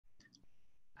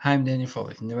Hi, I'm Daniel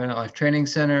Foley from the Red Life Training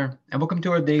Center, and welcome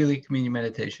to our daily communion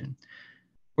meditation,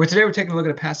 where today we're taking a look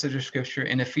at a passage of Scripture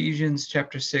in Ephesians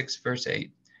chapter 6, verse 8.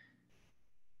 It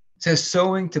says,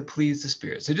 sowing to please the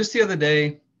Spirit. So just the other day,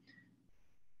 it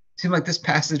seemed like this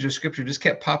passage of Scripture just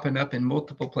kept popping up in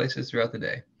multiple places throughout the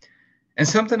day. And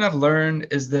something I've learned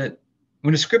is that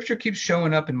when a Scripture keeps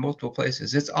showing up in multiple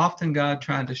places, it's often God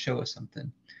trying to show us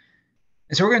something.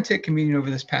 And so we're going to take communion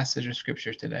over this passage of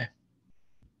Scripture today,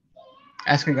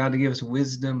 asking God to give us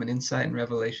wisdom and insight and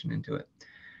revelation into it.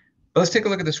 But let's take a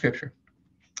look at the Scripture.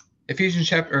 Galatians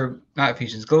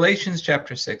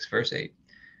chapter 6, verse 8. It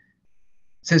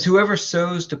says, whoever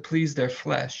sows to please their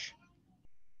flesh,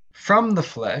 from the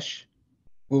flesh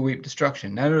will reap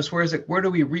destruction. Now notice, where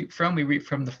do we reap from? We reap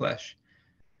from the flesh.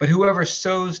 But whoever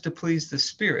sows to please the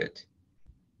Spirit,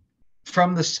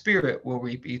 from the Spirit will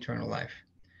reap eternal life.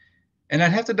 And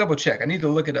I'd have to double check. I need to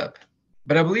look it up.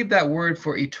 But I believe that word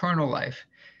for eternal life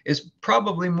is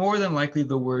probably more than likely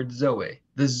the word Zoe,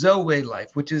 the Zoe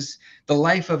life, which is the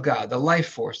life of God, the life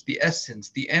force, the essence,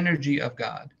 the energy of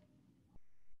God.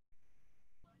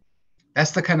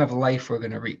 That's the kind of life we're going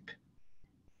to reap.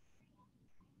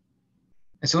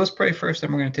 And so let's pray first,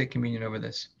 and we're going to take communion over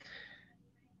this.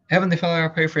 Heavenly Father, I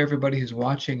pray for everybody who's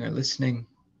watching or listening,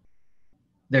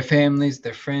 their families,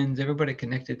 their friends, everybody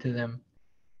connected to them,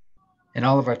 and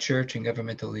all of our church and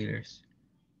governmental leaders.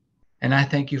 And I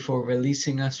thank you for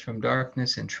releasing us from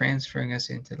darkness and transferring us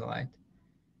into the light,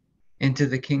 into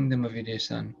the kingdom of your dear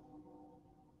Son.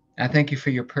 I thank you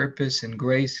for your purpose and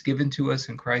grace given to us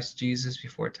in Christ Jesus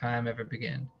before time ever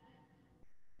began.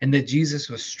 And that Jesus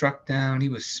was struck down, he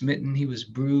was smitten, he was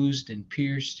bruised and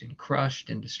pierced and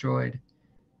crushed and destroyed.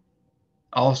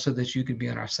 Also that you could be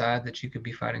on our side, that you could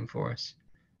be fighting for us.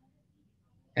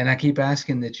 And I keep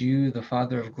asking that you, the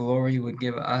Father of glory, would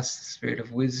give us the spirit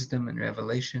of wisdom and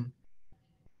revelation,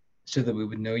 so that we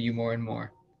would know you more and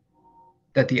more,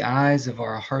 that the eyes of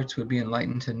our hearts would be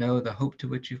enlightened to know the hope to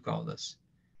which you've called us,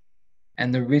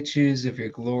 and the riches of your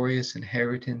glorious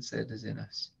inheritance that is in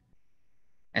us,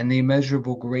 and the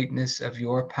immeasurable greatness of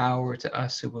your power to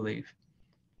us who believe,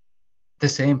 the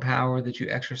same power that you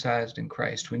exercised in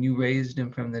Christ when you raised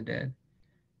him from the dead,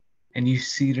 and you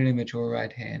seated him at your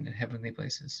right hand in heavenly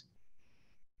places,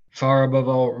 far above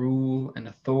all rule and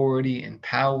authority and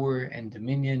power and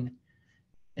dominion,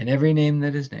 and every name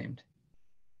that is named,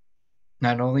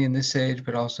 not only in this age,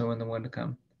 but also in the one to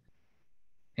come.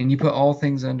 And you put all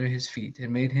things under his feet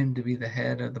and made him to be the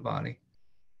head of the body,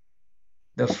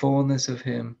 the fullness of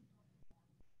him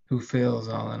who fills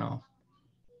all in all.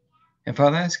 And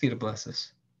Father, I ask you to bless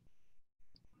us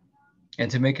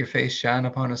and to make your face shine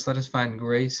upon us. Let us find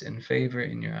grace and favor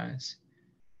in your eyes.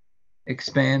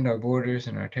 Expand our borders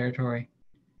and our territory.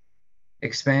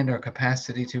 Expand our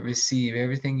capacity to receive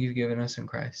everything you've given us in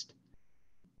Christ,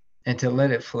 and to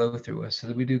let it flow through us so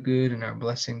that we do good and are a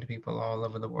blessing to people all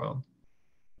over the world.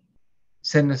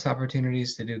 Send us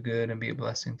opportunities to do good and be a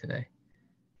blessing today,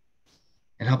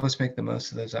 and help us make the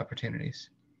most of those opportunities.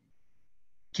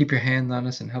 Keep your hand on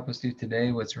us and help us do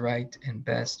today what's right and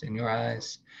best in your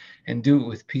eyes, and do it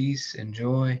with peace and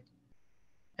joy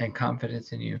and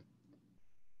confidence in you.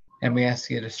 And we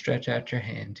ask you to stretch out your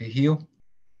hand to heal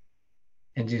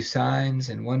and do signs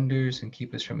and wonders and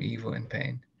keep us from evil and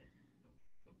pain.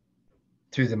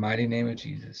 Through the mighty name of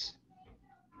Jesus.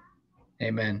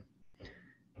 Amen.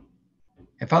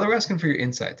 And Father, we're asking for your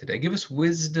insight today. Give us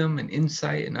wisdom and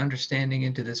insight and understanding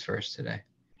into this verse today.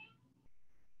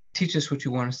 Teach us what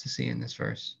you want us to see in this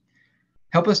verse.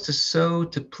 Help us to sow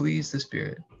to please the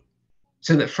Spirit,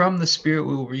 so that from the Spirit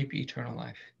we will reap eternal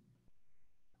life.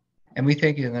 And we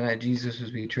thank you that the night Jesus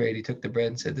was betrayed, he took the bread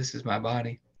and said, this is my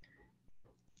body,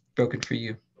 broken for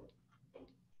you.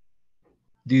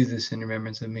 Do this in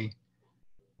remembrance of me.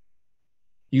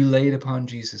 You laid upon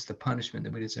Jesus the punishment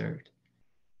that we deserved,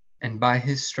 and by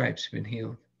his stripes we've been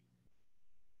healed.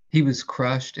 He was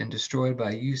crushed and destroyed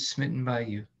by you, smitten by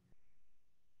you,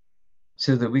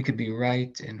 so that we could be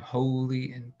right and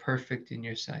holy and perfect in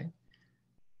your sight,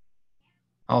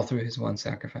 all through his one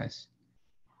sacrifice.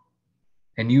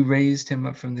 And you raised him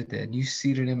up from the dead. You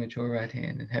seated him at your right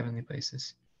hand in heavenly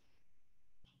places.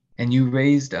 And you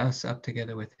raised us up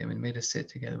together with him and made us sit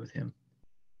together with him.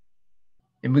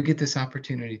 And we get this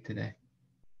opportunity today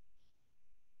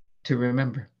to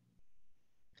remember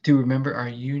our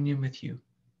union with you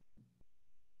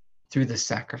through the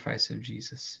sacrifice of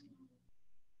Jesus.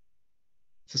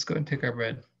 So let's go and take our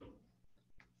bread.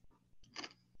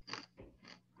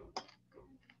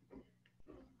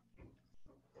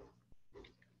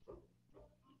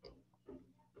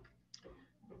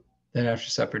 Then after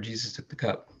supper, Jesus took the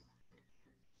cup.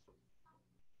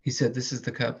 He said, this is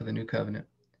the cup of the new covenant,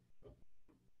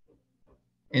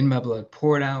 in my blood,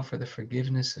 poured out for the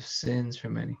forgiveness of sins for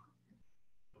many.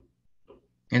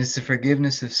 And it's the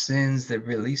forgiveness of sins that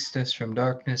released us from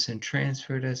darkness and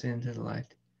transferred us into the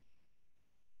light.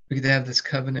 We get to have this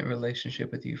covenant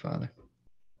relationship with you, Father.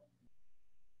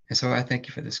 And so I thank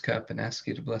you for this cup and ask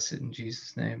you to bless it in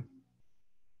Jesus' name.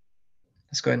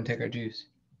 Let's go ahead and take our juice.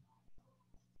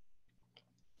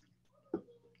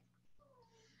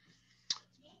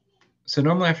 So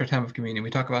normally after a time of communion, we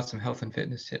talk about some health and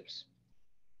fitness tips.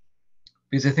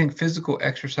 Because I think physical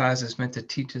exercise is meant to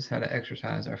teach us how to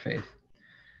exercise our faith.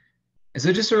 And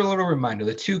so just a little reminder,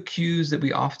 the 2 cues that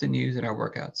we often use in our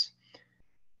workouts.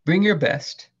 Bring your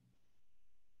best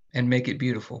and make it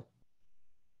beautiful.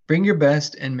 Bring your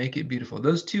best and make it beautiful.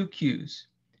 Those 2 cues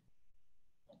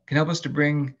can help us to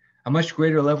bring a much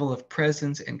greater level of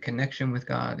presence and connection with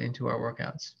God into our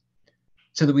workouts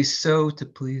so that we sow to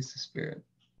please the Spirit.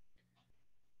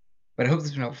 But I hope this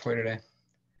has been helpful for you today.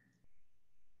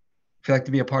 If you'd like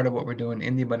to be a part of what we're doing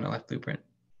in the Abundant Life Blueprint,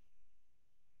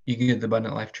 you can go to the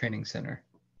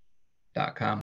AbundantLifeTrainingCenter.com.